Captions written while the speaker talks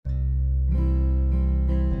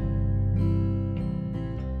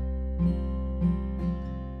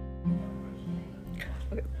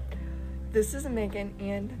This is Megan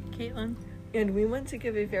and Caitlin, and we want to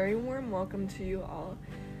give a very warm welcome to you all.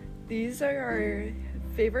 These are our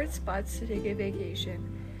favorite spots to take a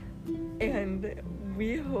vacation, and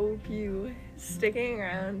we hope you sticking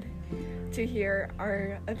around to hear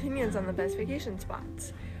our opinions on the best vacation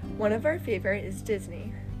spots. One of our favorite is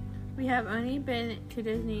Disney. we have only been to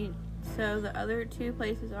Disney, so the other two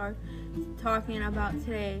places are talking about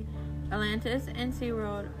today. Atlantis and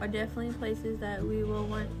SeaWorld are definitely places that we will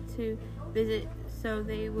want to visit, so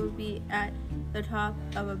they will be at the top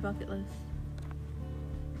of a bucket list.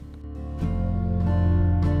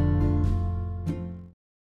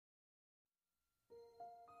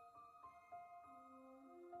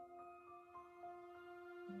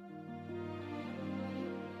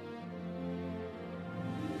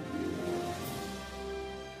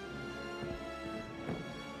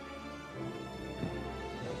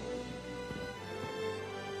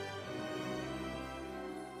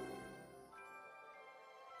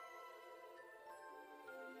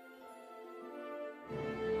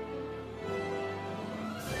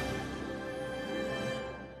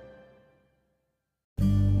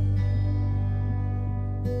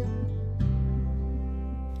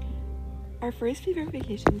 Our first favorite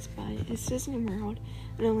vacation spot is Disney World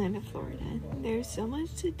in Orlando, Florida. There's so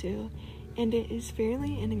much to do, and it is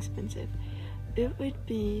fairly inexpensive. It would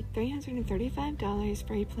be $335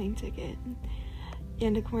 for a plane ticket,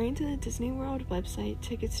 and according to the Disney World website,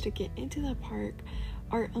 tickets to get into the park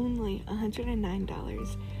are only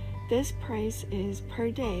 $109. This price is per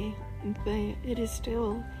day, but it is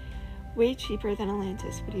still way cheaper than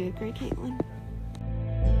Atlantis. Would you agree, Caitlin?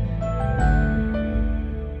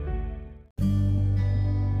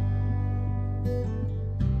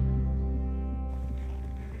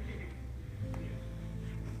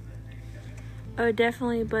 Oh,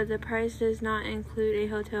 definitely, but the price does not include a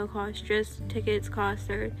hotel cost, just tickets cost.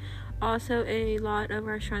 There are also a lot of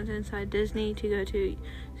restaurants inside Disney to go to,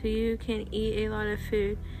 so you can eat a lot of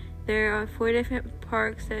food. There are 4 different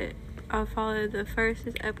parks that I'll follow. The first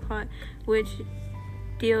is Epcot, which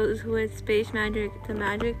deals with space magic. The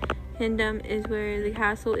Magic Kingdom is where the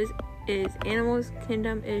castle is. Animals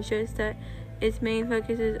Kingdom is just that its main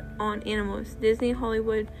focus is on animals. Disney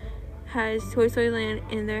Hollywood has Toy Story Land,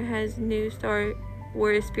 and there has new Star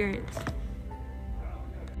Wars experience.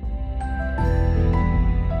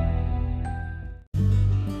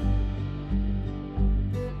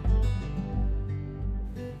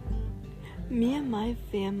 Me and my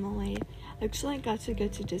family actually got to go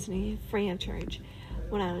to Disney free of charge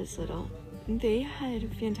when I was little. They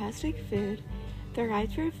had fantastic food, the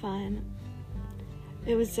rides were fun.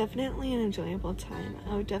 It was definitely an enjoyable time.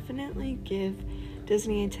 I would definitely give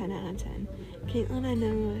Disney a 10 out of 10. Caitlin, I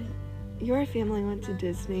know your family went to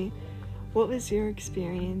Disney. What was your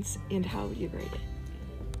experience and how would you rate it?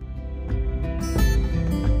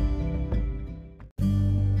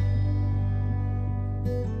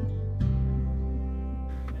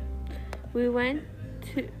 We went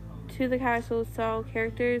to the castle, saw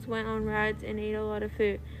characters, went on rides, and ate a lot of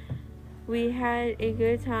food. We had a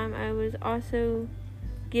good time. I was also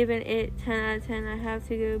given it 10 out of 10. I have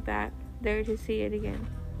to go back there to see it again.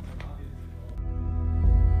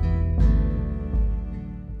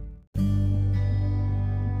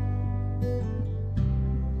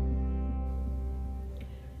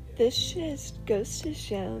 This just goes to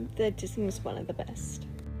show that Disney was one of the best.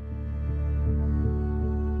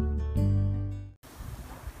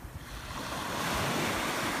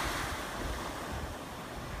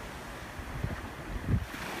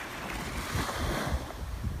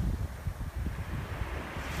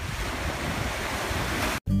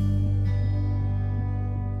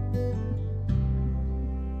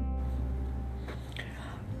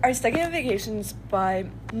 Our second vacation spot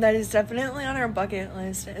that is definitely on our bucket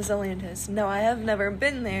list is Atlantis. Now, I have never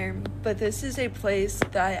been there, but this is a place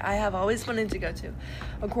that I have always wanted to go to.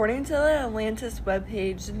 According to the Atlantis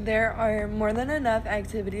webpage, there are more than enough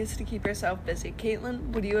activities to keep yourself busy. Caitlin,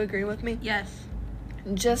 would you agree with me? Yes.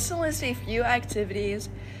 Just to list a few activities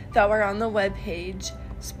that were on the webpage: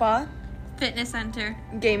 spa, Fitness center,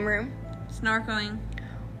 game room, snorkeling,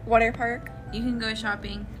 water park. you can go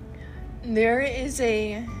shopping. There's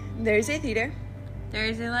a theater. There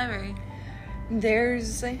is a library.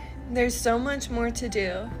 There's so much more to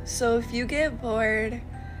do. So if you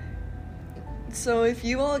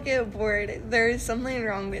all get bored, there is something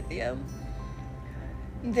wrong with you.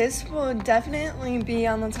 This will definitely be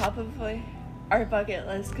on the top of our bucket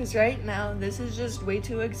list because right now this is just way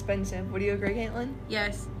too expensive. Would you agree, Caitlin?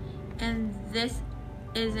 Yes, and this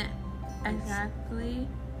isn't exactly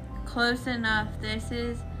close enough. This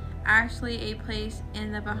is actually a place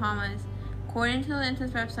in the Bahamas. According to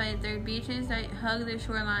Atlantis website, their beaches that hug the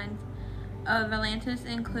shorelines of Atlantis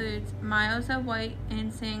includes miles of white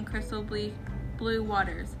and sand crystal blue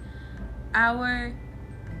waters. Our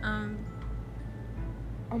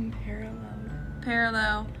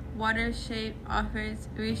parallel water shape offers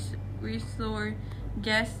resort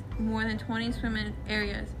guests more than 20 swimming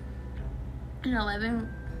areas and 11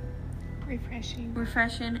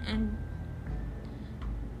 refreshing and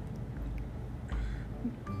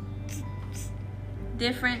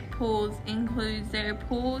different pools. Includes their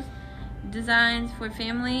pools designs for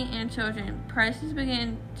family and children. Prices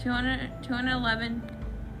begin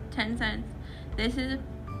 $211.10. This is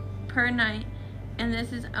per night, and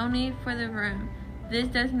this is only for the room. This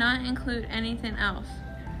does not include anything else.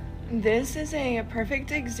 This is a perfect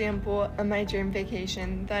example of my dream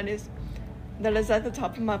vacation that is at the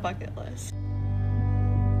top of my bucket list.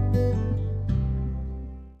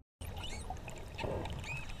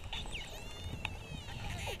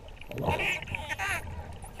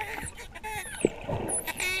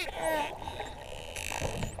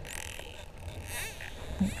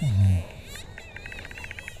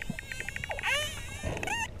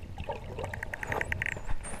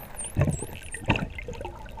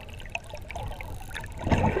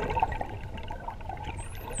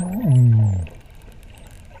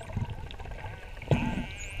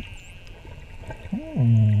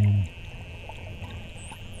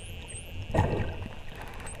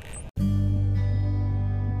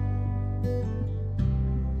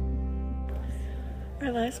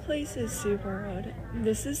 Our last place is SeaWorld.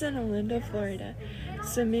 This is in Orlando, Florida,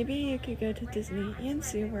 so maybe you could go to Disney and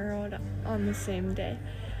SeaWorld on the same day.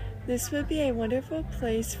 This would be a wonderful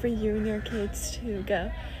place for you and your kids to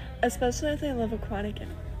go, especially if they love aquatic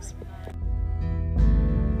animals.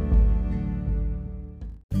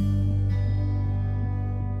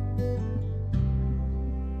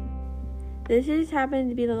 This just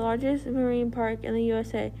happens to be the largest marine park in the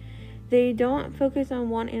USA. They don't focus on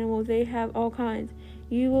one animal, they have all kinds.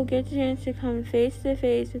 You will get the chance to come face to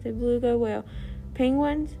face with a beluga whale,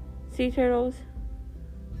 penguins, sea turtles.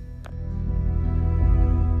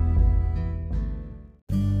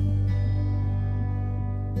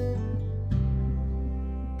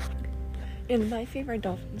 And my favorite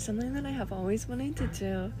dolphin, something that I have always wanted to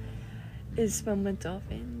do, is swim with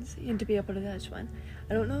dolphins and to be able to touch one.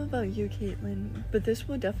 I don't know about you, Caitlin, but this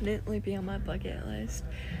will definitely be on my bucket list.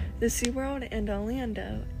 The SeaWorld in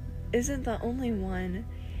Orlando isn't the only one.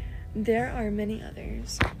 There are many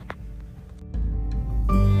others.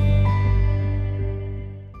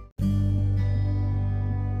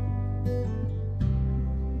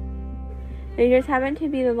 They just happen to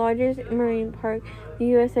be the largest marine park in the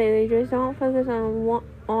USA. They just don't focus on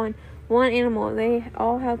one animal. They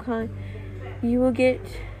all have kinds. You will get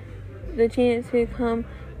the chance to come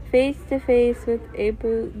face to face with a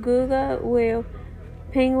beluga whale,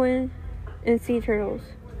 penguin, and sea turtles.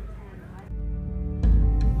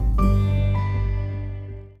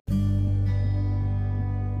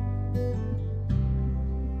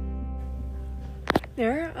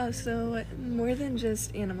 There are also more than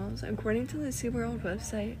just animals. According to the SeaWorld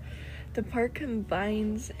website, the park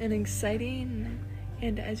combines an exciting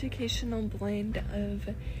and educational blend of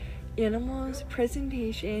animals,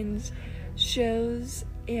 presentations, shows,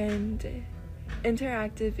 and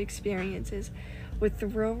interactive experiences with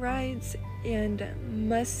thrill rides and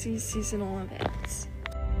must-see seasonal events.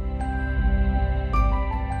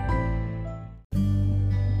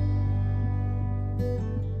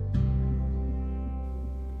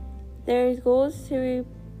 There is goals to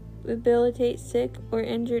rehabilitate sick or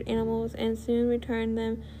injured animals and soon return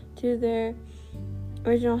them to their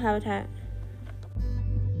original habitat.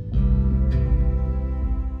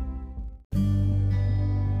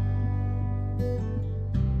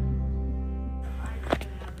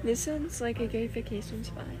 This sounds like a great vacation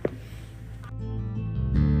spot.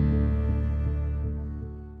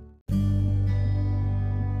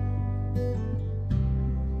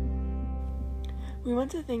 We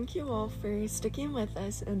want to thank you all for sticking with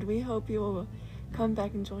us, and we hope you will come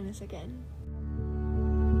back and join us again.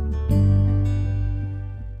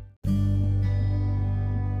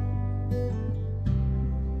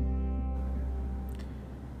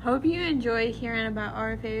 Hope you enjoyed hearing about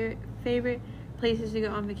our favorite places to go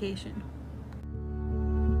on vacation.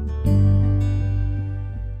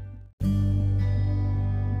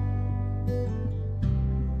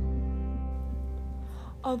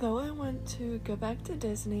 Although I want to go back to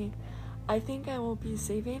Disney, I think I will be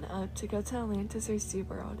saving up to go to Atlantis or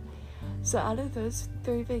SeaWorld. So out of those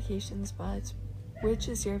 3 vacation spots, which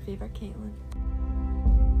is your favorite, Caitlin?